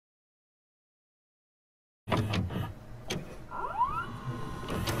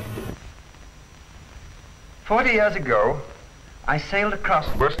40 years ago, I sailed across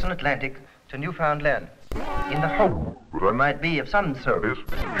the Western Atlantic to Newfoundland in the hope that I might be of some service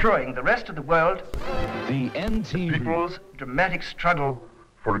showing the rest of the world the people's dramatic struggle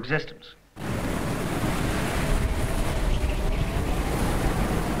for existence.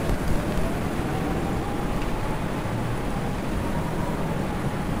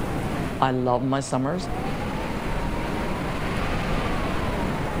 I love my summers.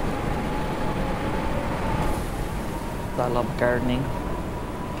 I love gardening,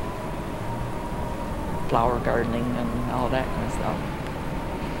 flower gardening and all that kind of stuff.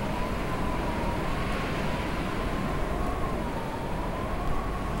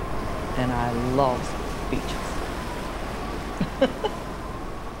 And I love beaches.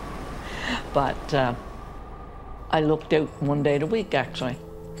 But I looked out one day of the week actually,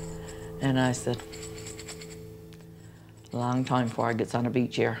 and I said, a long time before I gets on a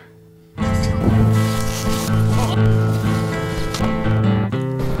beach here.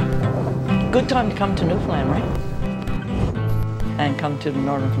 Good time to come to Newfoundland, right? And come to the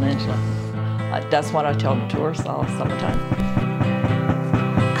Northern Peninsula. That's what I tell the tourists all summertime.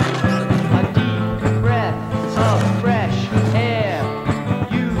 A deep breath of fresh air.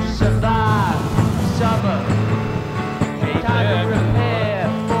 You survive summer. Time to prepare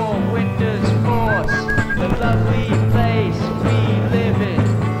for winter's force. The lovely place we live in.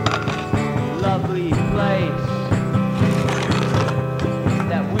 Lovely place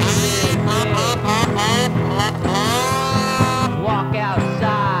that we live in. Walk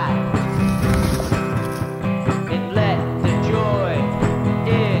outside and let the joy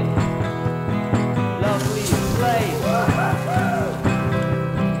in. Lovely place.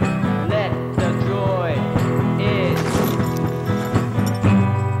 Let the joy in.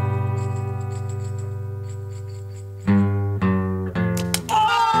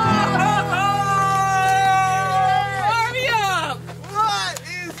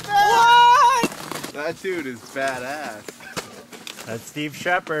 That dude is badass. That's Steve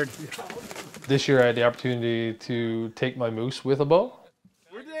Sheppard. This year I had the opportunity to take my moose with a bow.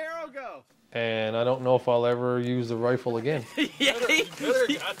 Where'd the arrow go? And I don't know if I'll ever use the rifle again. Yeah,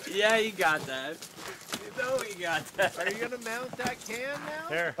 you got that. You know you got that. Are you gonna mount that can now?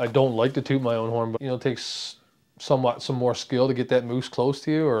 There. I don't like to toot my own horn, but it takes some more skill to get that moose close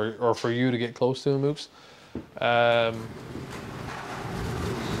to you, or for you to get close to a moose.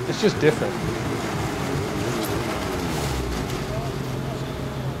 It's just different.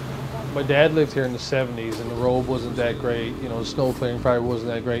 My dad lived here in the 70s and the road wasn't that great, the snow clearing probably wasn't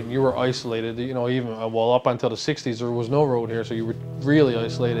that great, and you were isolated, even, well, up until the 60s there was no road here, so you were really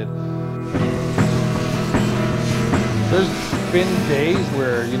isolated. There's been days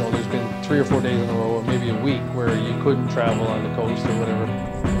where, there's been 3 or 4 days in a row, or maybe a week, where you couldn't travel on the coast or whatever.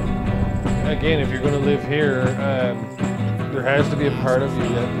 Again, if you're going to live here, there has to be a part of you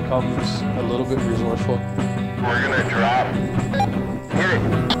that becomes a little bit resourceful. We're gonna drop. Hit it.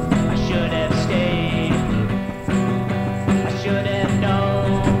 I should have stayed. I should have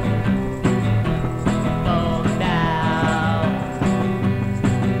known. Oh, now.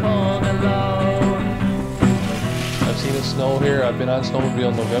 Cold alone. I've seen it snow here. I've been on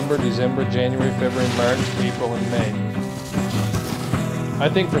snowmobile November, December, January, February, March, April, and May. I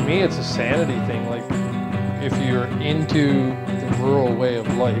think for me it's a sanity thing. Like, if you're into the rural way of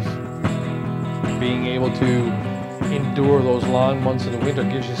life, being able to endure those long months of the winter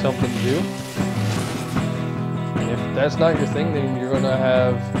gives you something to do. And if that's not your thing, then you're going to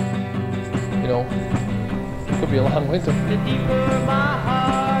have, it could be a long winter. The deeper my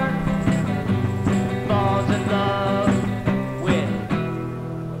heart falls in love with.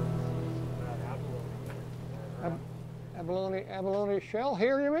 Abalone shell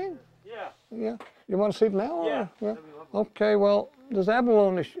here, you mean? Yeah. Yeah. You want to see it now? Yeah. Okay. Well, there's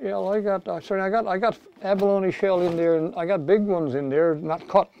abalone shell. I got abalone shell in there, and I got big ones in there, not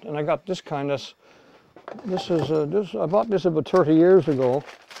cut. And I got this kind of. I bought this about 30 years ago.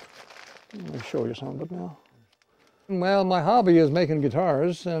 Let me show you some of it now. Well, my hobby is making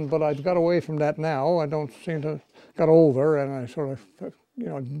guitars, but I've got away from that now. I don't seem to got older, and I sort of,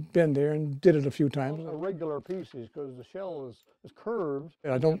 been there and did it a few times. Regular pieces, because the shell is curved.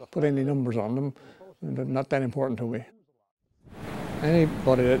 I don't put any numbers on them. They're not that important to me.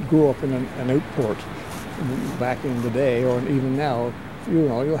 Anybody that grew up in an outport back in the day, or even now, you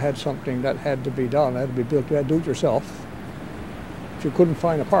had something that had to be done, had to be built, you had to do it yourself. If you couldn't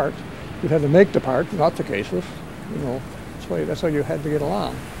find a part, you'd have to make the part, not the cases, that's how you had to get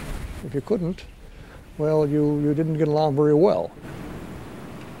along. If you couldn't, well, you didn't get along very well.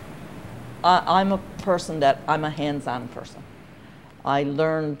 I'm a person I'm a hands-on person. I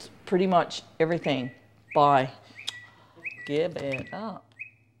learned pretty much everything by. Give it up.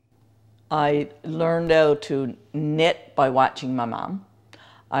 I learned how to knit by watching my mom.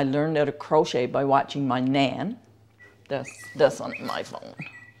 I learned how to crochet by watching my nan. That's on my phone.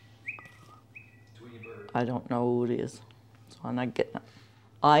 I don't know who it is, so I'm not getting it.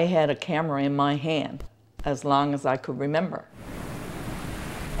 I had a camera in my hand as long as I could remember,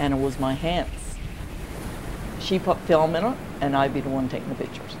 and it was my hands. She put film in it, and I'd be the one taking the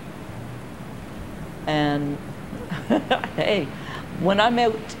pictures. And hey, when I'm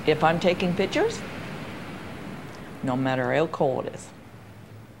out, if I'm taking pictures, no matter how cold it is,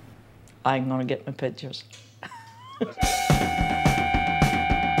 I'm gonna get my pictures.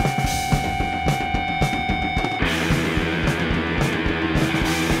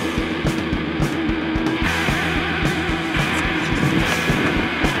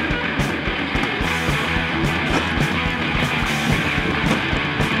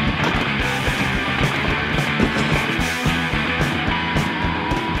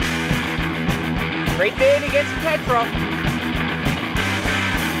 Great day to get some petrol.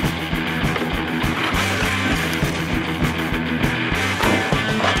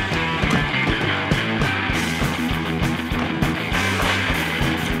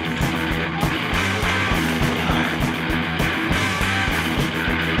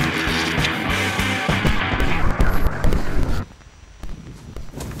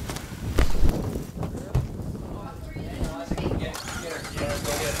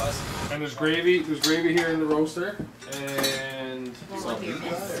 And there's gravy here in the roaster, and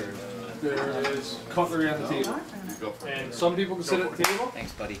there is cutlery on the table. And some people can sit at the table.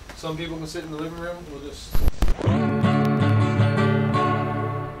 Thanks, buddy. Some people can sit in the living room. We'll just.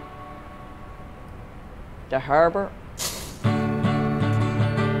 The harbour.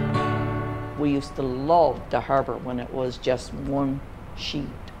 We used to love the harbour when it was just one sheet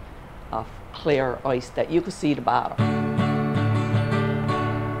of clear ice that you could see the bottom.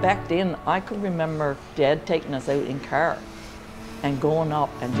 Back then, I could remember Dad taking us out in car and going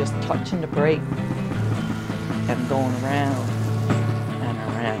up and just touching the brake and going around and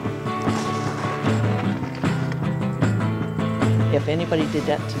around. If anybody did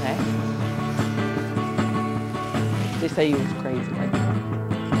that today, they say you was crazy, right?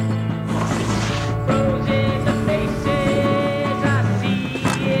 Frozen the faces I see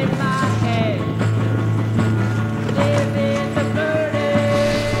in my head. Live in the burden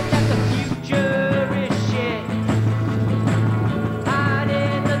that the future is shit. Hide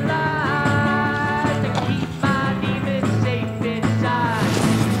in the lies to keep my demons safe inside.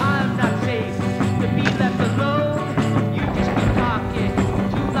 I'm not safe to be left alone. You just keep talking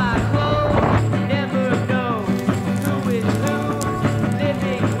to my clothes. Never know who is who.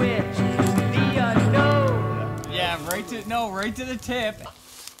 Living with the unknown. Yeah, right to the tip.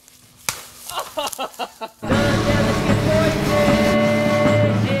 The delicate voices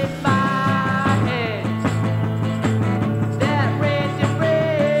in my head, that random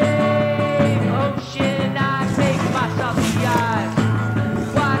rave ocean, I take myself the eyes.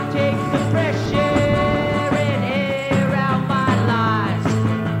 Why take the fresh air and air out my lies?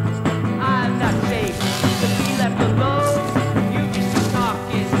 I'm not safe to be left alone. You just keep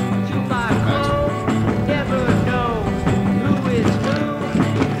talking to my clothes. Never know who is who.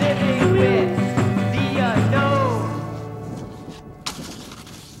 Living with the unknown.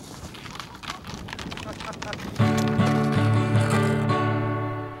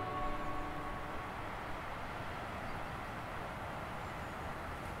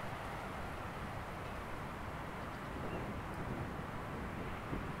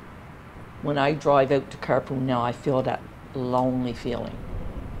 When I drive out to Carpoon now, I feel that lonely feeling,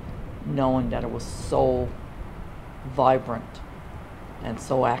 knowing that it was so vibrant and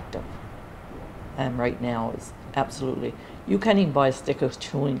so active. And right now it's absolutely, you can't even buy a stick of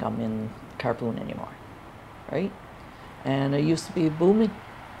chewing gum in Carpoon anymore, right? And it used to be booming,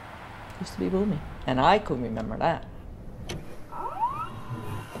 and I could remember that.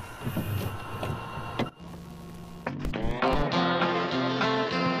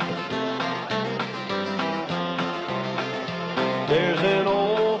 There's an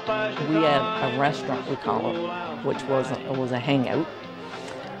old-fashioned We had a restaurant, we call it, which was a hangout,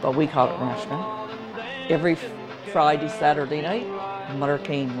 but we call it a restaurant. Every Friday, Saturday night, Mother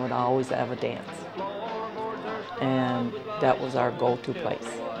King would always have a dance, and that was our go-to place.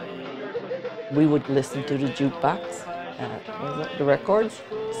 We would listen to the jukebox, what was it, the records,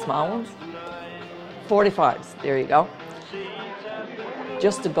 small ones, 45s, there you go.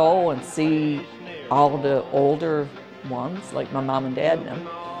 Just to go and see all the older ones, like my mom and dad and them,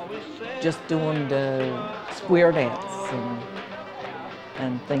 just doing the square dance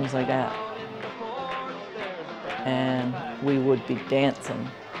and things like that. and we would be dancing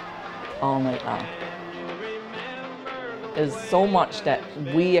all night long. There's so much that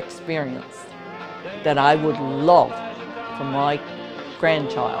we experienced that I would love for my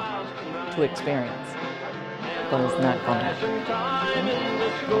grandchild to experience. But it's not going to happen.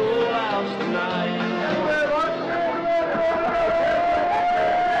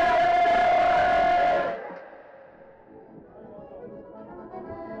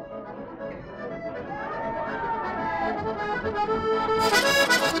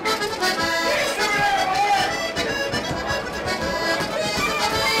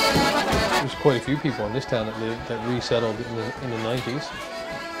 There's quite a few people in this town that resettled in the 90s.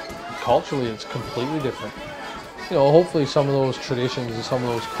 Culturally, it's completely different. You know, hopefully some of those traditions and some of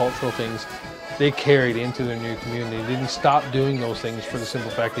those cultural things, they carried into their new community. They didn't stop doing those things for the simple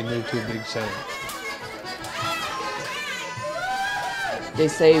fact they moved to a big center. They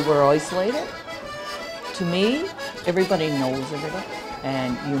say we're isolated. To me, everybody knows everybody,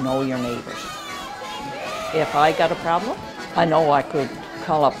 and you know your neighbors. If I got a problem, I know I could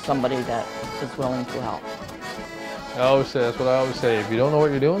call up somebody that is willing to help. I always say, that's what I always say. If you don't know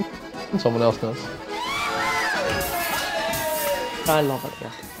what you're doing, someone else does. I love it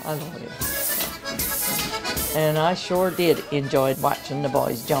here. I love it here. And I sure did enjoy watching the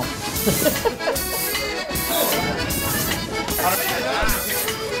boys jump.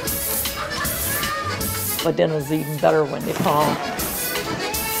 But then it was even better when they fall.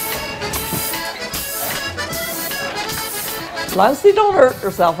 As long as they don't hurt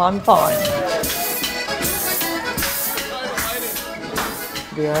yourself, I'm fine.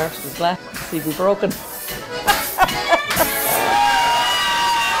 The arse is left. See, we broken.